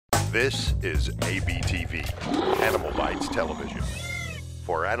This is ABTV, Animal Bites Television.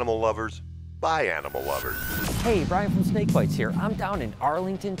 For animal lovers, by animal lovers. Hey, Brian from SnakeBytes here. I'm down in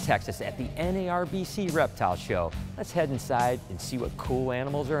Arlington, Texas at the BHB Reptile Show. Let's head inside and see what cool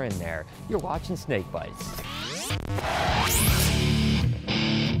animals are in there. You're watching SnakeBytes.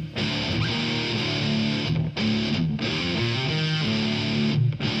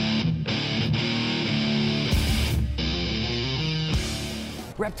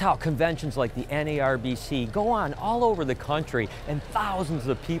 Reptile conventions like the NARBC go on all over the country, and thousands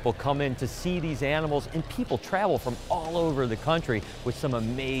of people come in to see these animals, and people travel from all over the country with some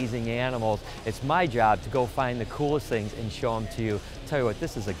amazing animals. It's my job to go find the coolest things and show them to you. Tell you what,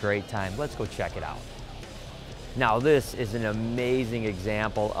 this is a great time. Let's go check it out. Now this is an amazing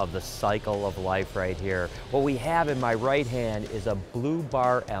example of the cycle of life right here. What we have in my right hand is a blue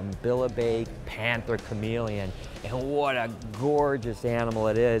bar ambilibae panther chameleon. And what a gorgeous animal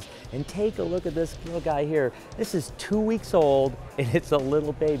it is. And take a look at this little guy here. This is 2 weeks old and it's a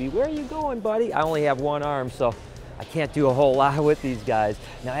little baby. Where are you going, buddy? I only have one arm, so I can't do a whole lot with these guys.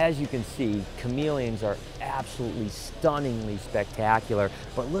 Now, as you can see, chameleons are absolutely stunningly spectacular,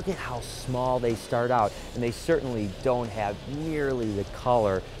 but look at how small they start out, and they certainly don't have nearly the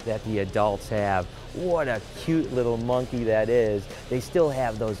color that the adults have. What a cute little monkey that is. They still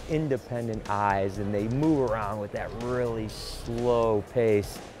have those independent eyes, and they move around with that really slow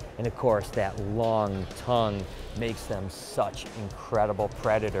pace. And of course, that long tongue makes them such incredible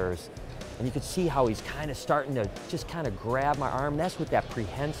predators. And you can see how he's kind of starting to just kind of grab my arm. That's with that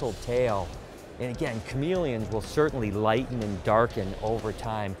prehensile tail. And again, chameleons will certainly lighten and darken over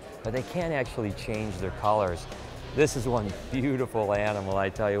time, but they can't actually change their colors. This is one beautiful animal, I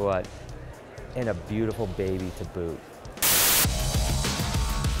tell you what, and a beautiful baby to boot.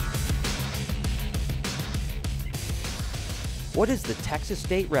 What is the Texas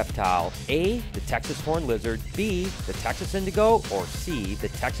state reptile? A, the Texas horned lizard, B, the Texas indigo, or C, the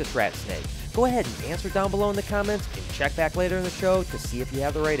Texas rat snake? Go ahead and answer down below in the comments and check back later in the show to see if you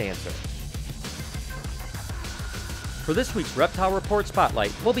have the right answer. For this week's Reptile Report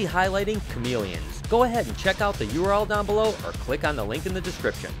Spotlight, we'll be highlighting chameleons. Go ahead and check out the URL down below or click on the link in the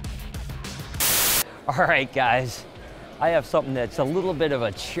description. All right, guys, I have something that's a little bit of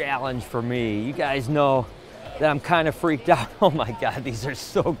a challenge for me. You guys know that I'm kind of freaked out. Oh my God, these are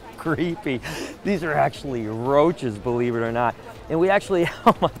so creepy. These are actually roaches, believe it or not. And we actually,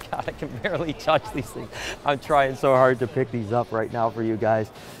 oh my God, I can barely touch these things. I'm trying so hard to pick these up right now for you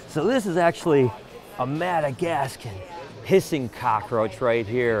guys. So this is actually a Madagascan hissing cockroach right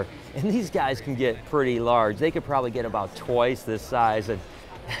here. And these guys can get pretty large. They could probably get about twice this size. And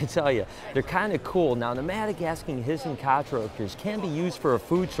I tell you, they're kind of cool. Now, the Madagascan hissing cockroaches can be used for a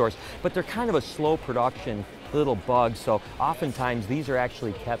food source, but they're kind of a slow production little bugs. So oftentimes these are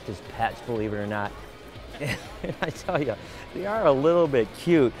actually kept as pets, believe it or not. And I tell you, they are a little bit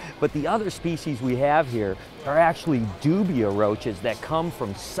cute, but the other species we have here are actually dubia roaches that come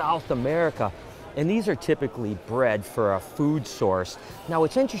from South America. And these are typically bred for a food source. Now,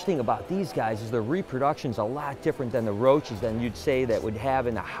 what's interesting about these guys is their reproduction's a lot different than the roaches than you'd say that would have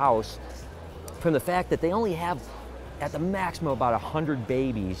in a house, from the fact that they only have at the maximum about 100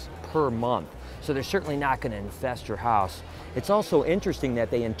 babies per month. So they're certainly not going to infest your house. It's also interesting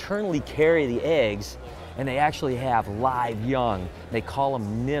that they internally carry the eggs, and they actually have live young. They call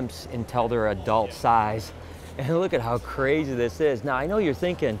them nymphs until they're adult size. And look at how crazy this is. Now, I know you're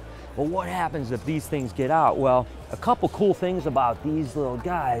thinking, well, what happens if these things get out? Well, a couple cool things about these little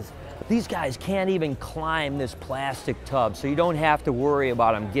guys. These guys can't even climb this plastic tub, so you don't have to worry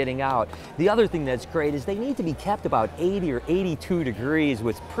about them getting out. The other thing that's great is they need to be kept about 80 or 82 degrees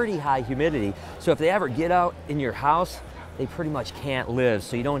with pretty high humidity. So if they ever get out in your house, they pretty much can't live,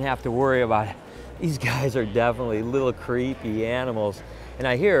 so you don't have to worry about it. These guys are definitely little creepy animals. And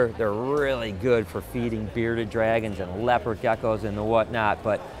I hear they're really good for feeding bearded dragons and leopard geckos and the whatnot,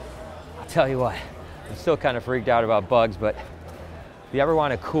 but I'll tell you what, I'm still kind of freaked out about bugs, but if you ever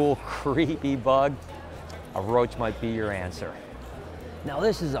want a cool, creepy bug, a roach might be your answer. Now,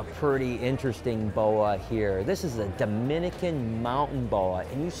 this is a pretty interesting boa here. This is a Dominican mountain boa,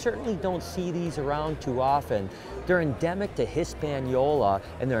 and you certainly don't see these around too often. They're endemic to Hispaniola,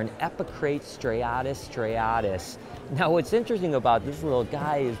 and they're an Epicrate striatus. Now, what's interesting about this little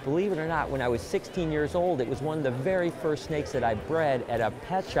guy is, believe it or not, when I was 16 years old, it was one of the very first snakes that I bred at a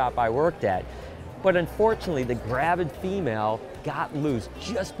pet shop I worked at. But unfortunately, the gravid female got loose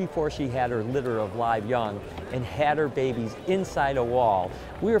just before she had her litter of live young and had her babies inside a wall.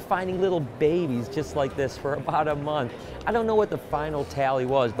 We were finding little babies just like this for about a month. I don't know what the final tally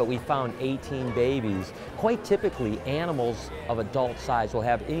was, but we found 18 babies. Quite typically, animals of adult size will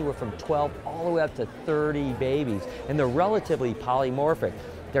have anywhere from 12 all the way up to 30 babies, and they're relatively polymorphic.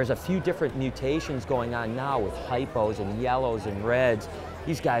 There's a few different mutations going on now with hypos and yellows and reds.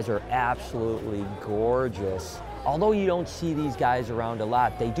 These guys are absolutely gorgeous. Although you don't see these guys around a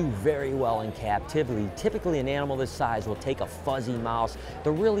lot, they do very well in captivity. Typically an animal this size will take a fuzzy mouse.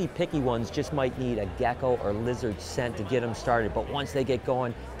 The really picky ones just might need a gecko or lizard scent to get them started, but once they get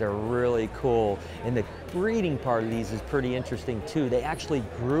going, they're really cool. And the breeding part of these is pretty interesting too. They actually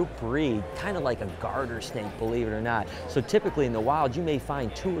group breed, kind of like a garter snake, believe it or not. So typically in the wild, you may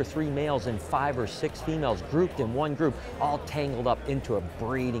find 2 or 3 males and 5 or 6 females grouped in one group, all tangled up into a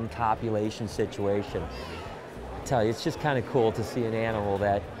breeding copulation situation. I tell you, it's just kind of cool to see an animal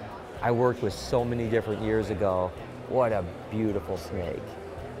that I worked with so many different years ago. What a beautiful snake.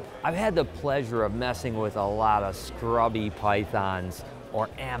 I've had the pleasure of messing with a lot of scrubby pythons or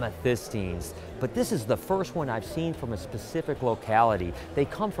amethystines, but this is the first one I've seen from a specific locality. They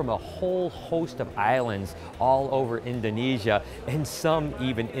come from a whole host of islands all over Indonesia and some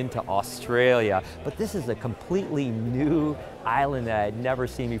even into Australia. But this is a completely new island that I'd never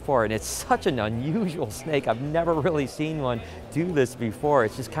seen before, and it's such an unusual snake. I've never really seen one do this before.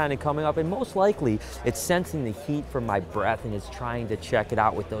 It's just kind of coming up, and most likely it's sensing the heat from my breath and it's trying to check it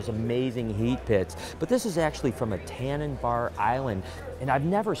out with those amazing heat pits. But this is actually from a tannin bar island, and I've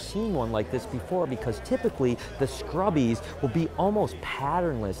never seen one like this before because typically the scrubbies will be almost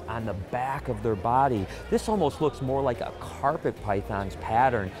patternless on the back of their body. This almost looks more like a carpet python's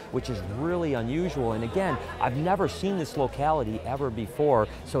pattern, which is really unusual. And again, I've never seen this locality ever before,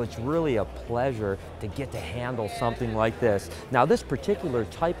 so it's really a pleasure to get to handle something like this. Now, this particular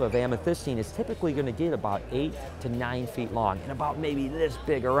type of amethystine is typically going to get about 8 to 9 feet long and about maybe this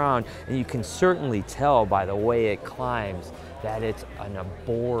big around, and you can certainly tell by the way it climbs that it's an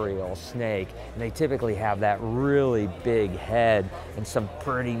arboreal snake. And they typically have that really big head and some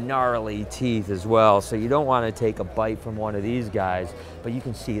pretty gnarly teeth as well, so you don't want to take a bite from one of these guys. But you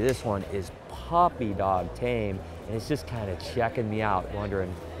can see this one is puppy dog tame, and it's just kind of checking me out, wondering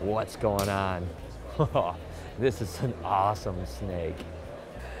what's going on. This is an awesome snake.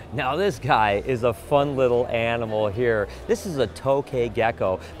 Now this guy is a fun little animal here. This is a tokay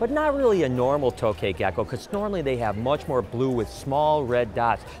gecko, but not really a normal tokay gecko, because normally they have much more blue with small red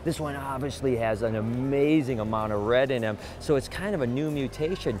dots. This one obviously has an amazing amount of red in him, so it's kind of a new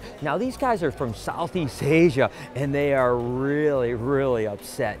mutation. Now these guys are from Southeast Asia, and they are really, really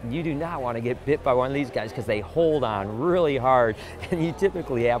upset. You do not want to get bit by one of these guys because they hold on really hard, and you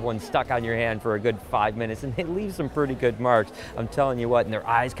typically have one stuck on your hand for a good 5 minutes, and they leave some pretty good marks. I'm telling you what, and their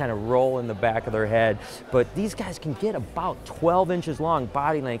eyes kind of roll in the back of their head. But these guys can get about 12 inches long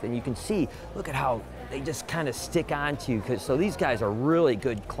body length, and you can see, look at how they just kind of stick onto you. So these guys are really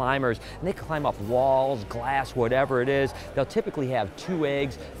good climbers, and they climb up walls, glass, whatever it is. They'll typically have 2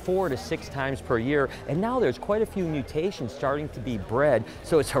 eggs 4 to 6 times per year, and now there's quite a few mutations starting to be bred,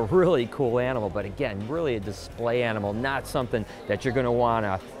 so it's a really cool animal. But again, really a display animal, not something that you're going to want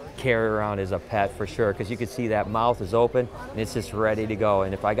to carry around as a pet for sure, because you can see that mouth is open and it's just ready to go.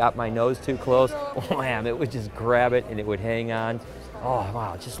 And if I got my nose too close, wham, it would just grab it and it would hang on. Oh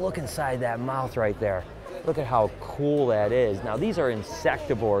wow, just look inside that mouth right there. Look at how cool that is. Now these are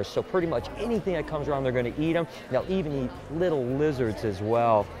insectivores, so pretty much anything that comes around, they're going to eat them. They'll even eat little lizards as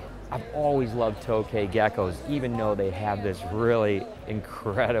well. I've always loved tokay geckos, even though they have this really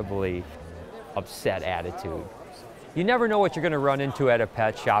incredibly upset attitude. You never know what you're going to run into at a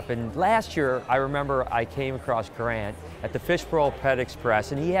pet shop. And last year, I remember I came across Grant at the Fishbowl Pet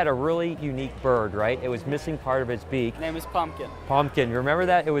Express, and he had a really unique bird, right? It was missing part of its beak. His name is Pumpkin. Pumpkin, remember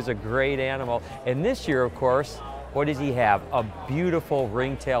that? It was a great animal. And this year, of course, what does he have? A beautiful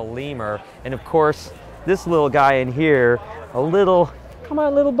ringtail lemur. And of course, this little guy in here, a little, come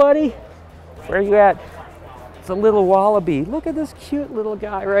on little buddy, where are you at? It's a little wallaby. Look at this cute little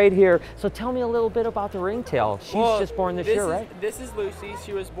guy right here. So tell me a little bit about the ringtail. She's just born this year, right? This is Lucy.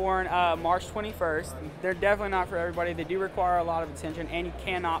 She was born March 21st. They're definitely not for everybody. They do require a lot of attention, and you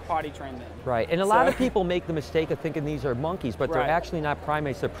cannot potty train them. Right, and a lot of people make the mistake of thinking these are monkeys, but they're actually not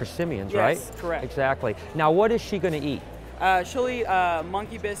primates, they're prosimians, right? Yes, correct. Exactly. Now, what is she going to eat? She'll eat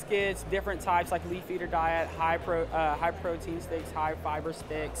monkey biscuits, different types like leaf eater diet, high protein sticks, high fiber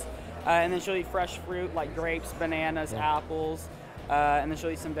sticks, and then she'll eat fresh fruit like grapes, bananas, apples. and then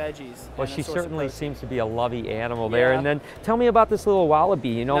she'll eat some veggies. Well, and a she source of certainly protein. seems to be a lovey animal there. Yeah. And then tell me about this little wallaby.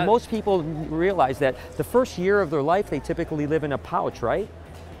 You know, No. most people realize that the first year of their life, they typically live in a pouch, right?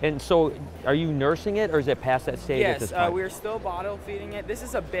 And so are you nursing it, or is it past that stage at this Yes, point? we're still bottle feeding it. This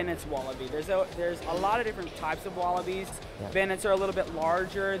is a Bennett's wallaby. There's a lot of different types of wallabies. Yeah. Bennett's are a little bit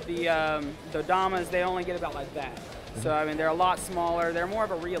larger. The Damas, they only get about like that. So I mean, they're a lot smaller. They're more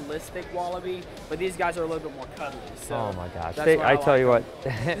of a realistic wallaby, but these guys are a little bit more cuddly. So Oh my gosh, that's why I tell like you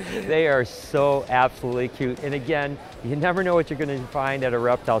them. what, they are so absolutely cute. And again, you never know what you're gonna find at a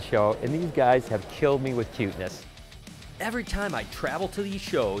reptile show, and these guys have killed me with cuteness. Every time I travel to these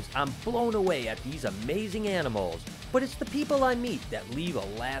shows, I'm blown away at these amazing animals. But it's the people I meet that leave a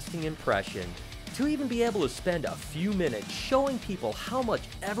lasting impression. To even be able to spend a few minutes showing people how much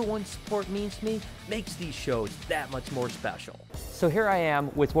everyone's support means to me makes these shows that much more special. So here I am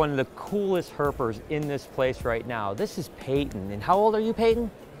with one of the coolest herpers in this place right now. This is Payton. And how old are you,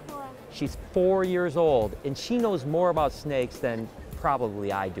 Payton? 4. She's 4 years old, and she knows more about snakes than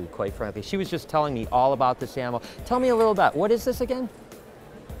probably I do, quite frankly. She was just telling me all about this animal. Tell me a little about, what is this again?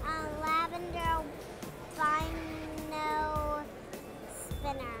 Lavender albino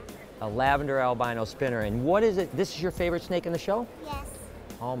spinner. A lavender albino spinner. And what is it? This is your favorite snake in the show? Yes.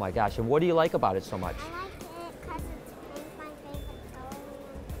 Oh my gosh, and what do you like about it so much? I like it because it's pink's my favorite color.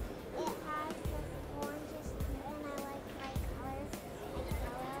 And it has this oranges, and I like bright colors like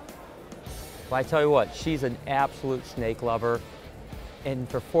yellow. Well, I tell you what, she's an absolute snake lover. And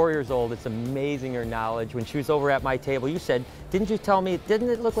for 4 years old, it's amazing her knowledge. When she was over at my table, you said, didn't you tell me, didn't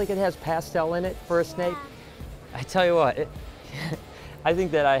it look like it has pastel in it for a snake? Yeah. I tell you what, I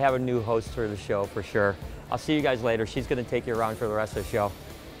think that I have a new host for the show for sure. I'll see you guys later. She's gonna take you around for the rest of the show.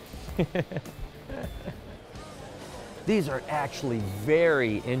 These are actually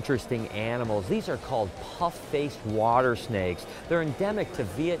very interesting animals. These are called puff-faced water snakes. They're endemic to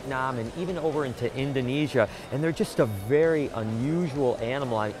Vietnam and even over into Indonesia, and they're just a very unusual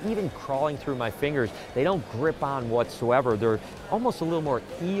animal. I'm even crawling through my fingers. They don't grip on whatsoever. They're almost a little more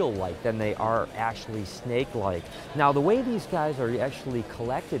eel-like than they are actually snake-like. Now, the way these guys are actually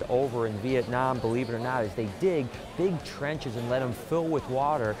collected over in Vietnam, believe it or not, is they dig big trenches and let them fill with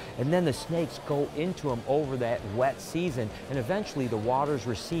water, and then the snakes go into them over that wet season, and eventually the waters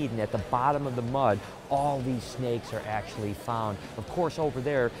recede, and at the bottom of the mud, all these snakes are actually found. Of course, over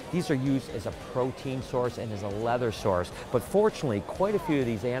there, these are used as a protein source and as a leather source. But fortunately, quite a few of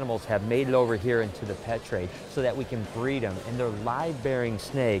these animals have made it over here into the pet trade so that we can breed them. And they're live-bearing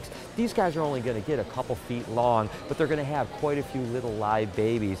snakes. These guys are only going to get a couple feet long, but they're going to have quite a few little live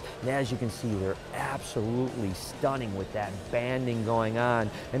babies. And as you can see, they're absolutely stunning with that banding going on.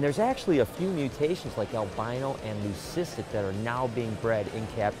 And there's actually a few mutations like albino and leucistic that are now being bred in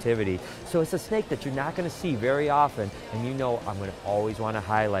captivity. So it's a snake that you're not going to see very often, and you know I'm going to always want to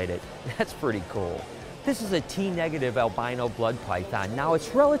highlight it. That's pretty cool. This is a T-negative albino blood python. Now, it's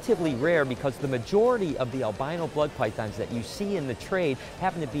relatively rare because the majority of the albino blood pythons that you see in the trade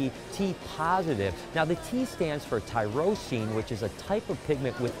happen to be T-positive. Now, the T stands for tyrosine, which is a type of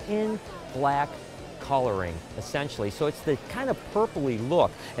pigment within black coloring, essentially. So it's the kind of purpley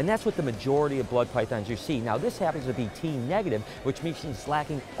look, and that's what the majority of blood pythons you see. Now, this happens to be T-negative, which means it's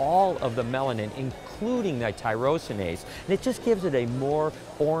lacking all of the melanin, including the tyrosinase, and it just gives it a more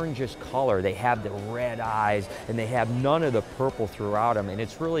orangish color. They have the red eyes, and they have none of the purple throughout them, and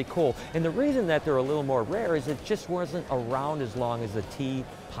it's really cool. And the reason that they're a little more rare is it just wasn't around as long as the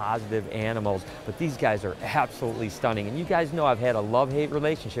T-positive animals, but these guys are absolutely stunning. And you guys know I've had a love-hate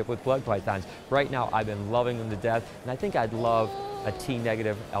relationship with blood pythons. Right now, I've been loving them to death, and I think I'd love a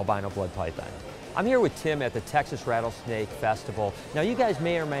T-negative albino blood python. I'm here with Tim at the Texas Rattlesnake Festival. Now, you guys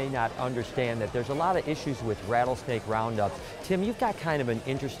may or may not understand that there's a lot of issues with rattlesnake roundups. Tim, you've got kind of an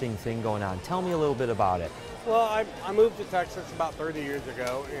interesting thing going on. Tell me a little bit about it. Well, I moved to Texas about 30 years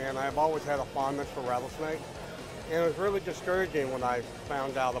ago, and I've always had a fondness for rattlesnakes. And it was really discouraging when I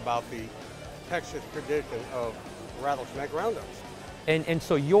found out about the Texas tradition of rattlesnake roundups. And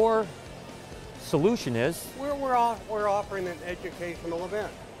so your solution is? We're offering an educational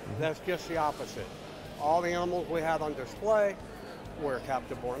event. That's just the opposite. All the animals we had on display were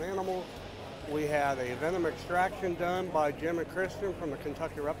captive-born animals. We had a venom extraction done by Jim and Kristen from the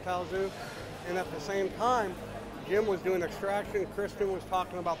Kentucky Reptile Zoo. And at the same time, Jim was doing extraction, Kristen was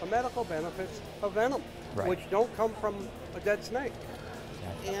talking about the medical benefits of venom, Right. which don't come from a dead snake.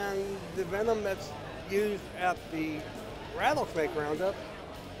 Exactly. And the venom that's used at the rattlesnake roundup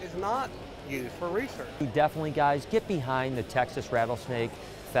is not used for research. Definitely, guys, get behind the Texas Rattlesnake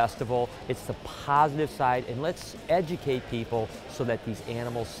festival. It's the positive side, and let's educate people so that these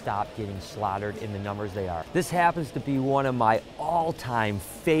animals stop getting slaughtered in the numbers they are. This happens to be one of my all-time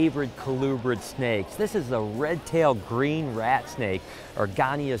favorite colubrid snakes. This is the red-tailed green rat snake, or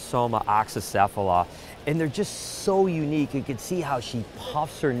Goniosoma oxycephala. And they're just so unique. You can see how she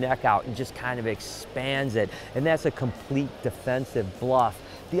puffs her neck out and just kind of expands it. And that's a complete defensive bluff.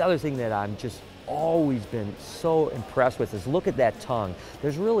 The other thing that I'm just always been so impressed with is look at that tongue.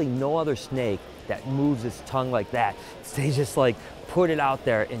 There's really no other snake that moves its tongue like that. They just like put it out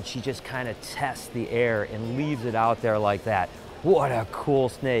there and she just kind of tests the air and leaves it out there like that. What a cool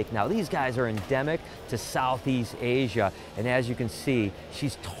snake. Now these guys are endemic to Southeast Asia, and as you can see,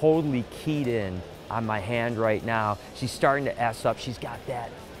 she's totally keyed in on my hand right now. She's starting to S up. She's got that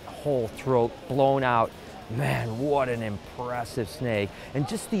whole throat blown out. Man, what an impressive snake. And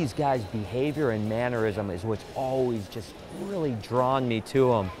just these guys' behavior and mannerism is what's always just really drawn me to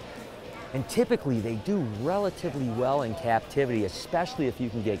them. And typically they do relatively well in captivity, especially if you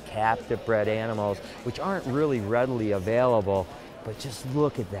can get captive bred animals, which aren't really readily available. But just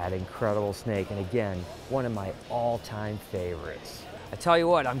look at that incredible snake. And again, one of my all-time favorites. I tell you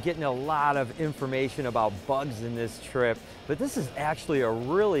what, I'm getting a lot of information about bugs in this trip, but this is actually a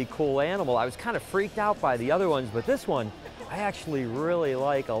really cool animal. I was kind of freaked out by the other ones, but this one I actually really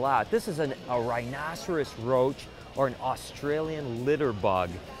like a lot. This is a rhinoceros roach, or an Australian litter bug.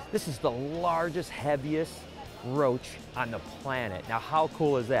 This is the largest, heaviest roach on the planet. Now, how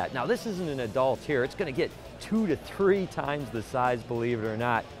cool is that? Now, this isn't an adult here. It's gonna get 2 to 3 times the size, believe it or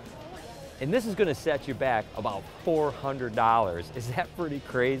not. And this is gonna set you back about $400. Is that pretty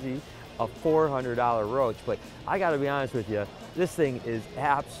crazy? A $400 roach, but I gotta be honest with you, this thing is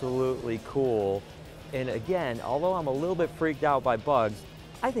absolutely cool. And again, although I'm a little bit freaked out by bugs,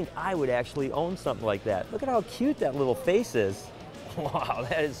 I think I would actually own something like that. Look at how cute that little face is. Wow,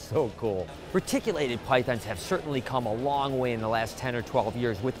 that is so cool. Reticulated pythons have certainly come a long way in the last 10 or 12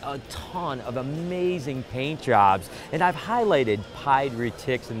 years with a ton of amazing paint jobs. And I've highlighted pied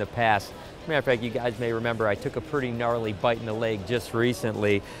retics in the past. Matter of fact, you guys may remember I took a pretty gnarly bite in the leg just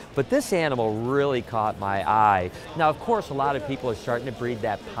recently, but this animal really caught my eye. Now, of course, a lot of people are starting to breed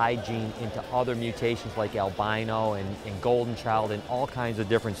that pied gene into other mutations like albino and golden child and all kinds of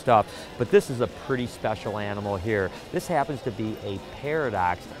different stuff, but this is a pretty special animal here. This happens to be a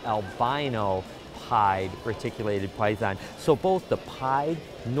paradox albino pied reticulated python. So both the pied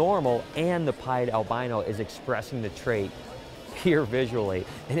normal and the pied albino is expressing the trait here visually,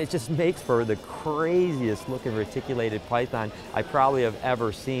 and it just makes for the craziest looking reticulated python I probably have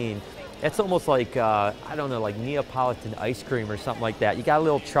ever seen. It's almost like, I don't know, like Neapolitan ice cream or something like that. You got a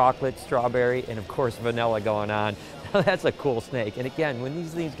little chocolate, strawberry, and of course vanilla going on. That's a cool snake. And again, when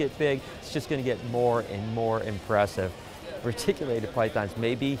these things get big, it's just gonna get more and more impressive. Reticulated pythons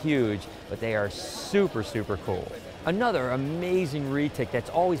may be huge, but they are super, super cool. Another amazing retic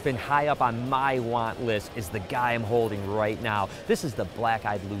that's always been high up on my want list is the guy I'm holding right now. This is the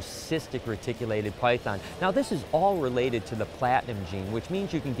black-eyed leucistic reticulated python. Now, this is all related to the platinum gene, which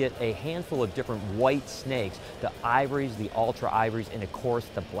means you can get a handful of different white snakes, the ivories, the ultra ivories, and of course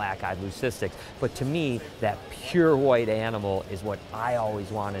the black-eyed leucistics. But to me, that pure white animal is what I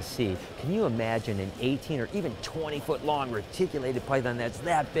always want to see. Can you imagine an 18 or even 20-foot long reticulated python that's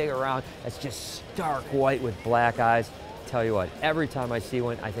that big around, that's just stark white with black eyes? Tell you what, every time I see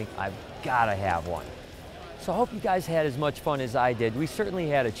one, I think I've got to have one. So I hope you guys had as much fun as I did. We certainly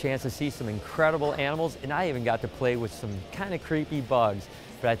had a chance to see some incredible animals, and I even got to play with some kind of creepy bugs,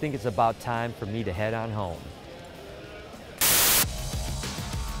 but I think it's about time for me to head on home.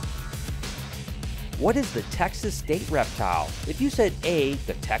 What is the Texas state reptile? If you said A,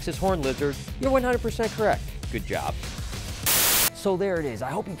 the Texas horned lizard, you're 100% correct. Good job. So there it is.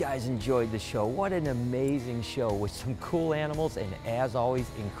 I hope you guys enjoyed the show. What an amazing show with some cool animals and, as always,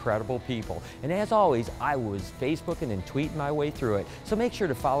 incredible people. And as always, I was Facebooking and tweeting my way through it. So make sure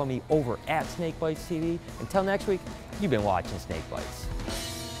to follow me over at SnakeBytesTV. Until next week, you've been watching Snake Bites.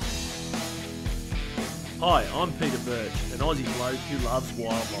 Hi, I'm Peter Birch, an Aussie bloke who loves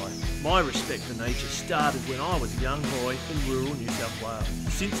wildlife. My respect for nature started when I was a young boy in rural New South Wales.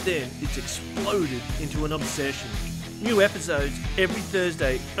 Since then, it's exploded into an obsession. New episodes every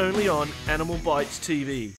Thursday, only on AnimalBytesTV.